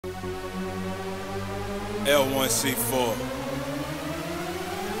L1C4,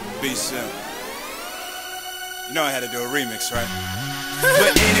 B Simm. You know I had to do a remix, right?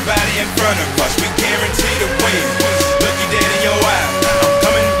 But anybody in front of us, we guarantee to win. Look you dead in your eye, I'm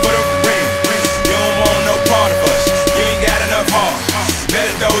coming for the ring. You don't want no part of us, you ain't got enough heart. Better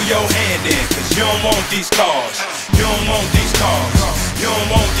throw your hand in, cause you don't want these cars. You don't want these cars. You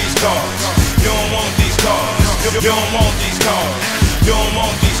don't want these cars. You don't want these cars. You don't want these cars. You don't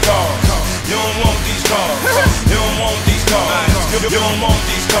want these cars. You don't want these cars. You don't want these cars. You don't want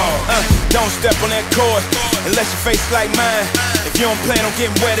these cars. Don't step on that cord unless your face like mine. If you don't plan on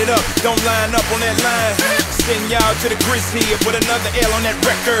getting wetted up, don't line up on that line. Send y'all to the grits here with another L on that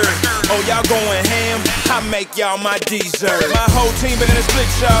record. Oh, y'all going ham? I make y'all my dessert. My whole team been in a split,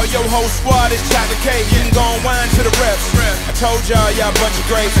 y'all. Your whole squad is chocolate cake. You can go and whine to the refs. I told y'all, y'all bunch of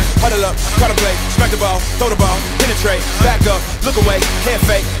grapes. Huddle up, cut a play, smack the ball, throw the ball, penetrate, back up, look away, head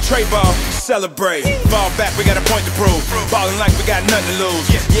fake, trade ball, celebrate. Ball back, we got a point to prove. Ballin' like we got nothing to lose.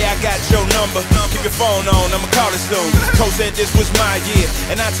 Yeah, I got your number. Keep your phone on, I'ma call it soon. Coach said this was my year,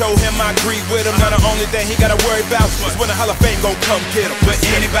 and I told him I agree with him. Now the only thing he gotta worry about is when the Hall of Fame gon' come get him. But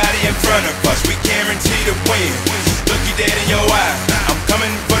anybody in front of us, we guarantee to win. Look you dead in your eye, I'm coming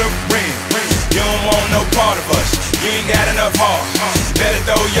for the ring. You don't want no part of us, you ain't got enough heart. Better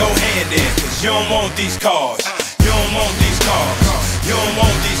throw your hand in, cause you don't want these cars. You don't want these cars. You don't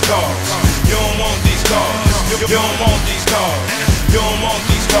want these cars. You don't want these cars. You don't want these cars. You don't want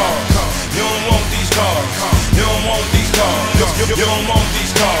these cars. You don't want these cars. You don't want these cars. You don't want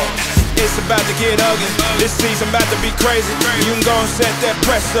these cars. It's about to get ugly. This season about to be crazy. You can go and set that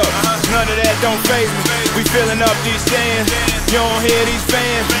press up. None of that don't faze me. We filling up these stands. You don't hear these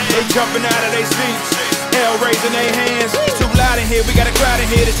fans. They jumping out of their seats. L raising their hands. Too loud in here, we got a crowd in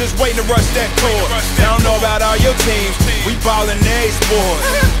here that's just waiting to rush that chord. I don't know about all your teams, we ballin' every sport.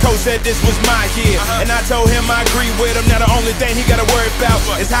 Coach said this was my year, and I told him I agree with him. Now the only thing he gotta worry about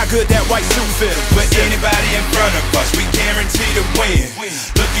is how good that white suit fit him. But anybody in front of us, we guarantee to win.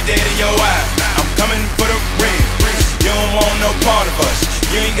 Look you dead in your eye, I'm coming for the ring. You don't want no part of us,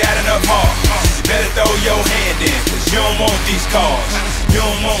 you ain't got enough heart. Better throw your hand in, cause you don't want these cars. You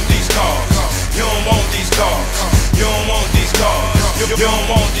don't want these cars. You don't want these cars. You don't want these cars. You don't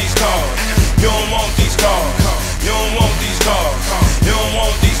want these cars. You don't want these cars. You don't want these cars. You don't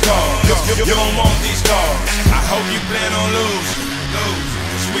want these cars. You don't want these cars. I hope you plan on losing.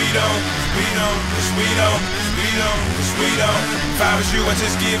 Cause we don't. Cause we don't. Cause we don't. If I was you, I'd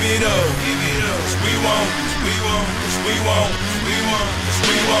just give it up. Cause we won't. Cause we won't. Cause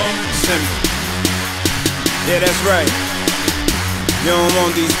we won't. Simm. Yeah, that's right. You don't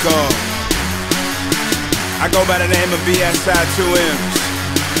want these cars. I go by the name of BSI2Ms.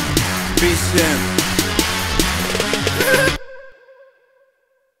 B Simm.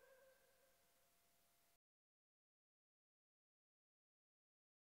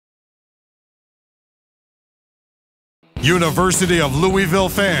 University of Louisville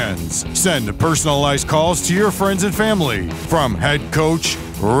fans, send personalized calls to your friends and family from head coach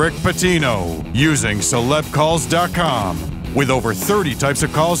Rick Pitino using celebcalls.com. With over 30 types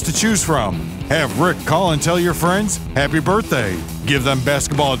of calls to choose from, have Rick call and tell your friends happy birthday, give them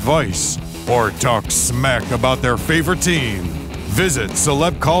basketball advice, or talk smack about their favorite team. Visit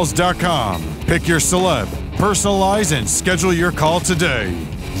celebcalls.com. Pick your celeb, personalize, and schedule your call today.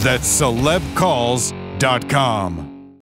 That's celebcalls.com.